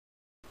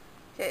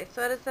Okay,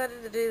 so I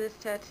decided to do this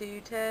tattoo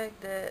tag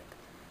that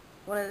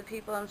one of the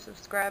people I'm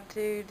subscribed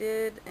to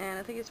did, and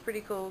I think it's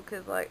pretty cool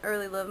because, like, I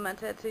really love my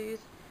tattoos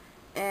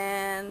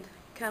and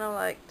kind of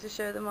like to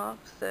show them off.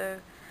 So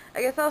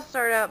I guess I'll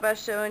start out by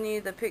showing you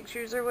the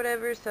pictures or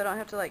whatever, so I don't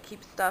have to like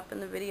keep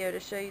stopping the video to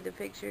show you the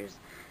pictures.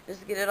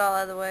 Just get it all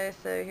out of the way.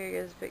 So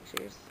here goes the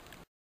pictures.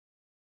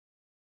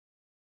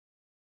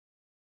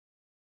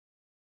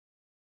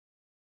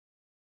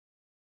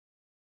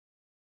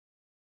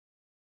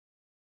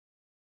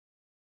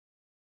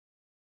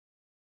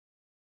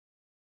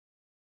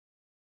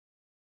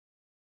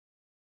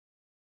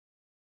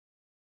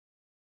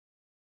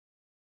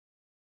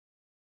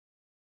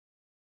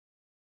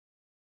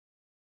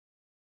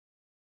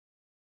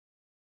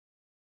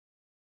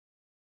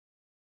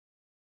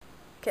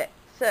 Okay,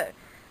 so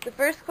the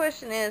first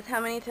question is,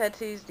 how many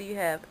tattoos do you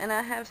have? And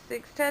I have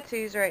 6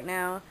 tattoos right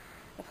now.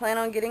 I plan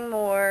on getting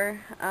more.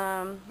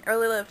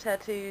 Early love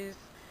tattoos.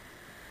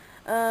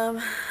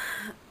 Um,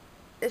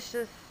 it's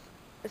just,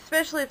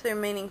 especially if they're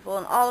meaningful,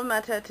 and all of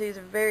my tattoos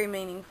are very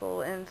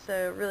meaningful, and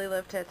so really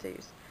love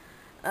tattoos.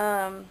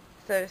 So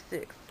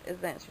 6 is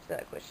the answer to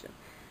that question.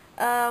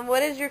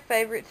 What is your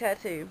favorite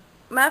tattoo?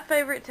 My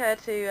favorite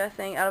tattoo, I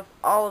think, out of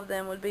all of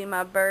them would be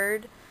my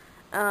bird.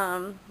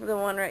 The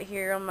one right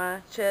here on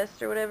my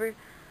chest or whatever.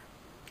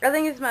 I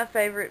think it's my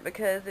favorite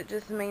because it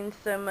just means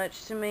so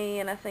much to me,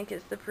 and I think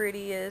it's the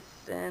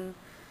prettiest and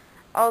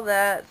all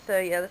that. So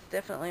yeah, that's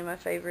definitely my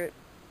favorite.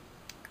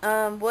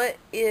 What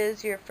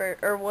is your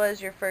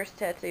was your first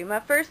tattoo?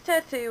 My first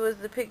tattoo was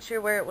the picture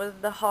where it was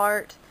the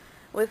heart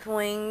with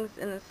wings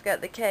and it's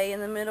got the K in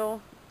the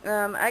middle.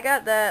 I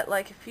got that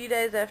like a few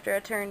days after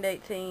I turned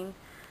 18.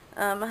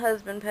 My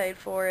husband paid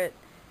for it,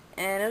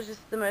 and it was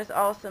just the most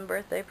awesome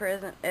birthday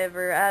present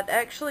ever. I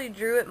actually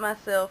drew it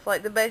myself,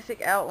 like the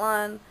basic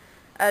outline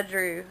I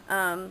drew,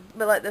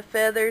 but like the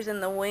feathers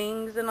and the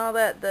wings and all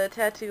that, the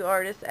tattoo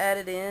artist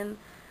added in.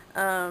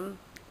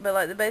 But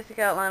like the basic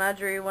outline I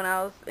drew when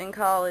I was in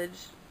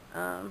college.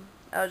 I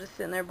was just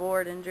sitting there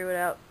bored and drew it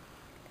out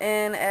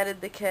and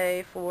added the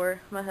K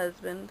for my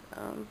husband.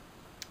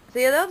 So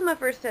yeah, that was my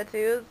first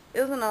tattoo.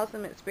 It was an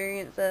awesome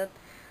experience.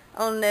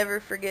 I'll never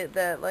forget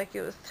that. Like,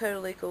 it was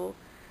totally cool.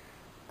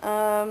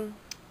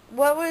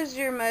 What was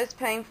your most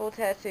painful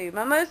tattoo?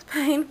 My most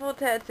painful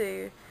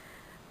tattoo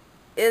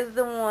is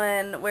the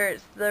one where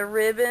it's the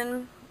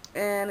ribbon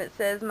and it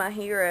says my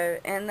hero,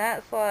 and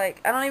that's like,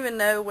 I don't even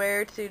know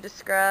where to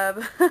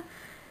describe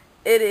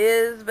it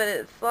is, but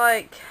it's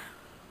like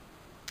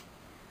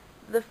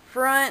the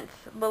front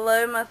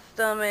below my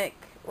stomach,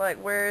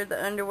 like where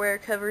the underwear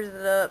covers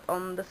it up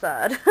on the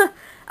side.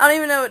 I don't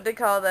even know what to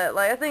call that.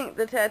 Like, I think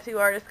the tattoo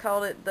artist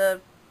called it the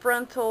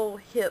frontal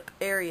hip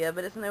area,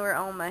 but it's nowhere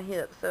on my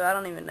hip, so I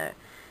don't even know.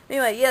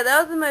 Anyway, yeah, that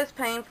was the most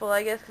painful,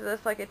 I guess, because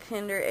that's like a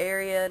tender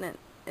area, and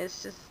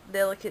it's just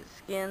delicate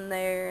skin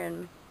there,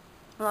 and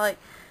like,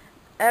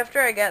 after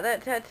I got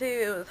that tattoo,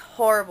 it was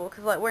horrible,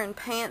 because like wearing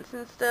pants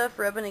and stuff,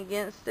 rubbing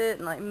against it,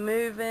 and like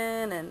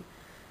moving, and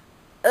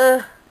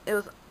it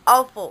was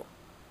awful.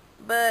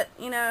 But,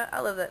 you know, I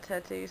love that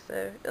tattoo,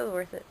 so it was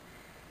worth it.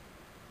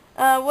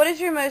 What is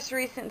your most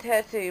recent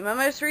tattoo? My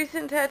most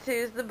recent tattoo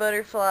is the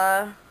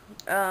butterfly,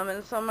 and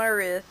it's on my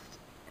wrist,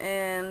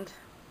 and,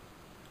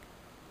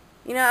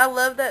 you know, I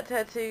love that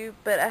tattoo,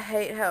 but I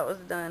hate how it was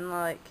done.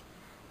 Like,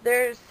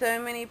 there's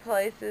so many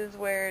places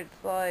where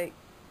it's, like,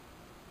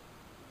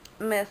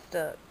 messed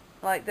up,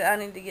 like, that I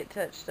need to get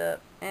touched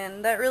up,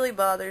 and that really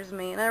bothers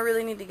me, and I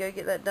really need to go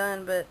get that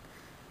done, but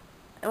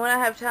when I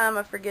have time,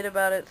 I forget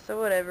about it, so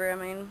whatever.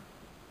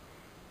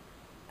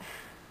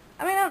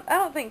 I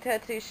don't think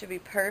tattoos should be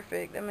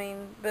perfect.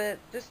 But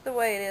just the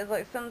way it is,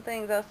 like, some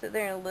things I'll sit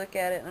there and look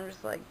at it and I'm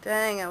just like,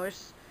 dang, I wish,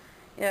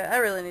 I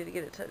really need to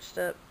get it touched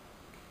up.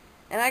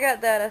 And I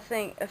got that, I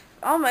think,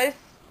 almost,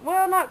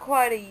 well, not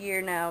quite a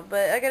year now,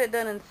 but I got it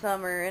done in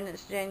summer and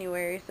it's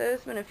January, so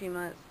it's been a few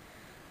months.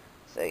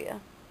 So, yeah.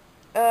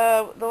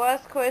 The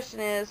last question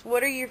is,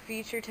 what are your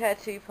future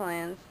tattoo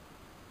plans?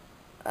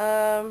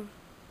 Let's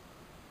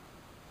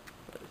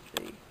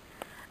see.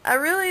 I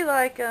really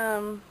like,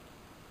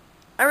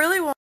 I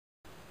really want.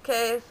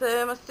 Okay,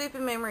 so my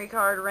stupid memory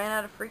card ran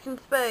out of freaking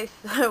space,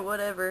 so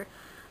whatever.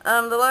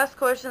 The last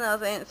question I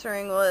was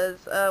answering was,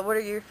 what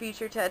are your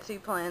future tattoo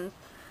plans?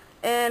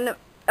 And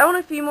I want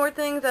a few more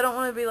things. I don't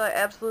want to be, like,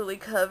 absolutely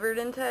covered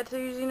in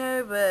tattoos,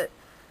 but,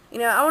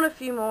 I want a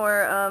few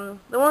more.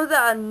 The ones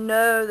that I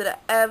know that I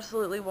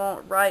absolutely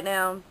want right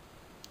now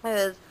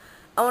is,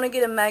 I want to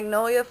get a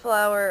magnolia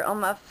flower on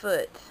my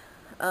foot,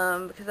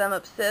 because I'm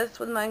obsessed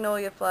with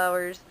magnolia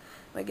flowers.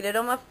 I'm going to get it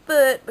on my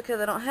foot because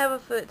I don't have a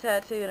foot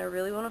tattoo and I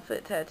really want a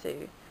foot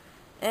tattoo.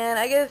 And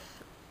I guess,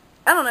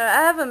 I don't know,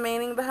 I have a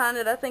meaning behind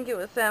it. I think it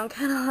would sound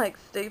kind of like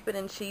stupid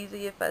and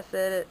cheesy if I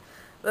said it.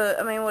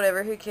 But,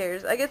 whatever, who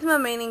cares? I guess my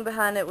meaning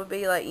behind it would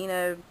be like,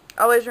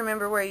 always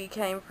remember where you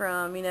came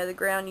from, the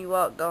ground you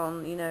walked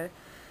on,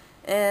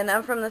 And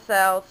I'm from the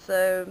South,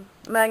 so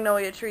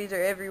magnolia trees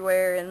are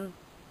everywhere. And,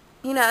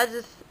 I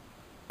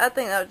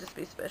think that would just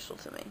be special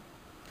to me.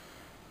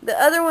 The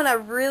other one I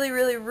really,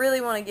 really, really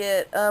want to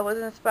get was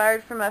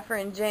inspired from my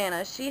friend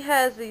Jana. She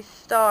has these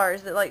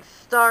stars that like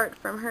start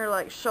from her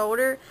like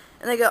shoulder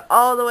and they go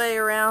all the way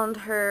around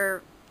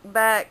her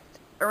back,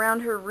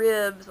 around her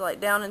ribs,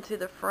 like down into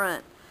the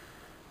front.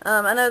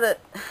 I know that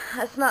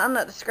I'm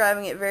not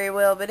describing it very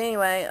well, but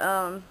anyway,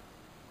 I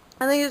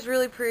think it's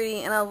really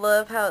pretty and I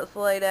love how it's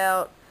laid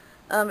out.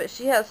 But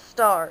she has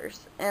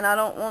stars, and I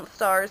don't want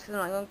stars because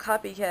I'm not going to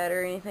copycat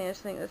her or anything. I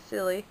just think that's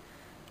silly.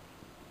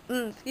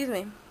 Excuse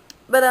me.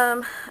 But,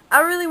 I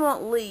really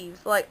want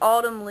leaves, like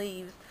autumn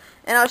leaves.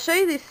 And I'll show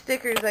you these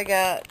stickers I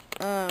got.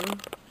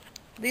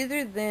 These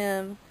are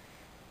them.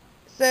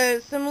 So,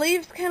 some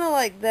leaves kind of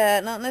like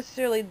that. Not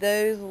necessarily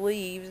those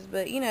leaves,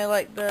 but, you know,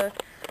 like the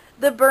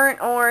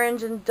burnt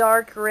orange and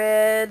dark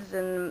reds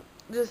and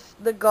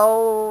just the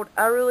gold.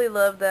 I really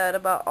love that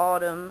about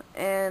autumn.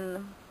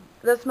 And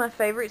that's my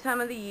favorite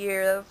time of the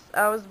year.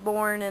 I was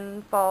born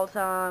in fall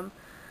time.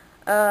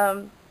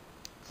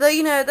 So,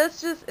 you know,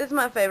 it's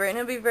my favorite, and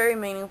it'll be very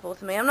meaningful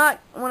to me. I'm not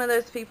one of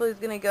those people who's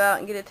going to go out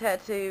and get a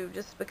tattoo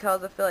just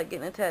because I feel like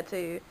getting a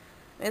tattoo.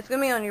 It's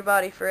going to be on your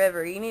body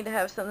forever. You need to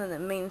have something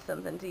that means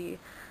something to you.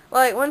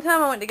 Like, one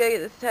time I went to go get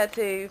this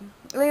tattoo.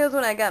 I think it was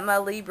when I got my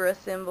Libra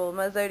symbol,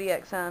 my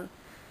zodiac sign.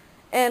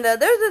 And there's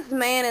this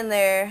man in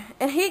there,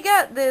 and he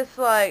got this,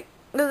 like,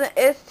 it was an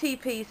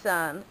STP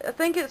sign. I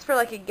think it's for,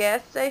 like, a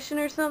gas station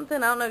or something.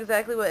 I don't know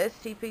exactly what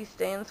STP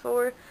stands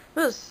for. It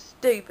was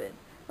stupid.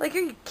 Like, are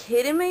you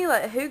kidding me?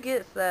 Like, who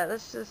gets that?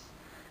 That's just,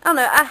 I don't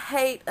know. I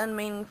hate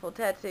unmeaningful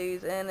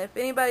tattoos, and if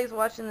anybody's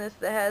watching this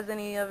that has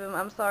any of them,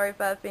 I'm sorry if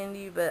I offend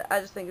you, but I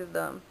just think it's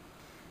dumb.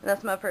 And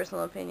that's my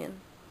personal opinion.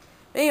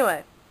 But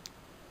anyway,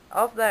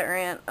 off that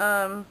rant.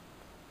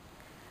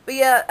 But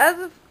yeah, as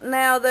of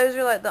now, those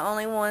are like the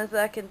only ones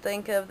that I can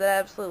think of that I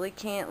absolutely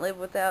can't live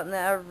without and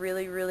that I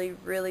really, really,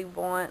 really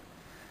want.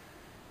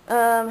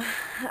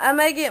 I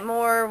may get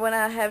more when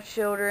I have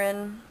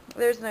children.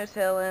 There's no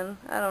telling.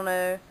 I don't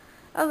know.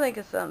 I'll think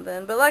of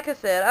something. But like I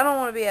said, I don't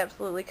want to be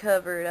absolutely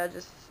covered. I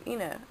just, you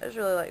know, I just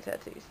really like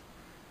tattoos.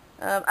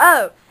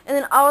 Oh, and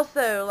then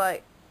also,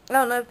 like, I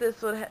don't know if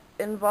this would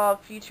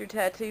involve future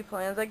tattoo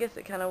plans. I guess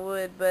it kind of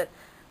would, but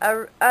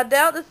I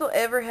doubt this will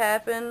ever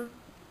happen.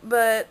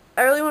 But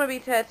I really want to be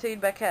tattooed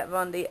by Kat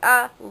Von D.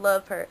 I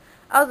love her.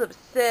 I was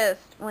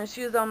obsessed when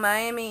she was on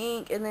Miami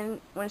Ink, and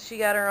then when she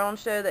got her own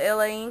show, the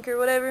LA Ink or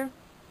whatever.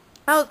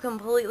 I was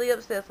completely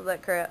obsessed with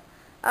that crap.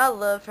 I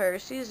love her.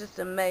 She's just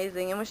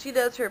amazing. And when she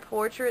does her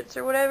portraits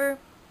or whatever,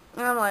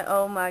 I'm like,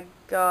 oh my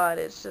god,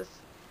 it's just,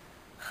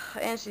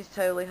 and she's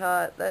totally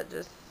hot.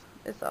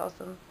 It's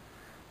awesome.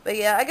 But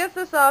yeah, I guess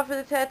that's all for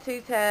the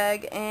tattoo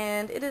tag,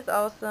 and it is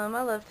awesome.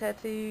 I love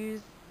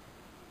tattoos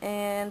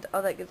and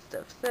all that good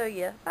stuff. So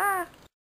yeah, bye.